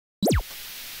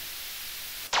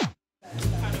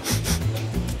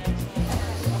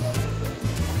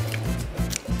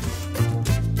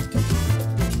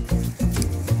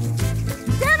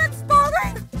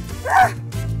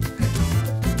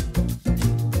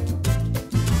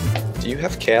Do you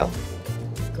have kale?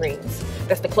 Greens.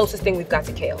 That's the closest thing we've got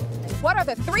to kale. What are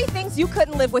the 3 things you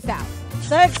couldn't live without?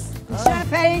 Sex,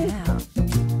 champagne.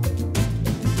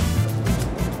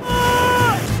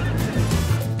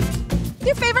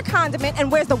 Your favorite condiment,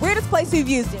 and where's the weirdest place you've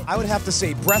used it? I would have to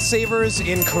say breath savers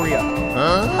in Korea.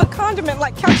 A condiment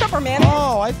like ketchup or mayonnaise?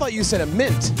 Oh, I thought you said a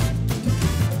mint.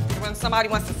 When somebody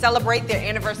wants to celebrate their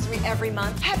anniversary every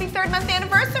month. Happy 3rd month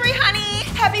anniversary, honey.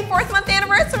 Happy 4th month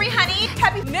anniversary, honey.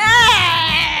 Happy... No!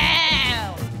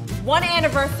 1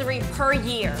 anniversary per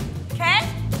year, okay?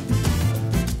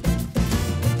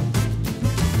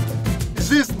 Is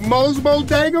this Mo's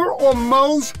Bodega or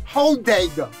Mo's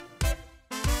Hodega?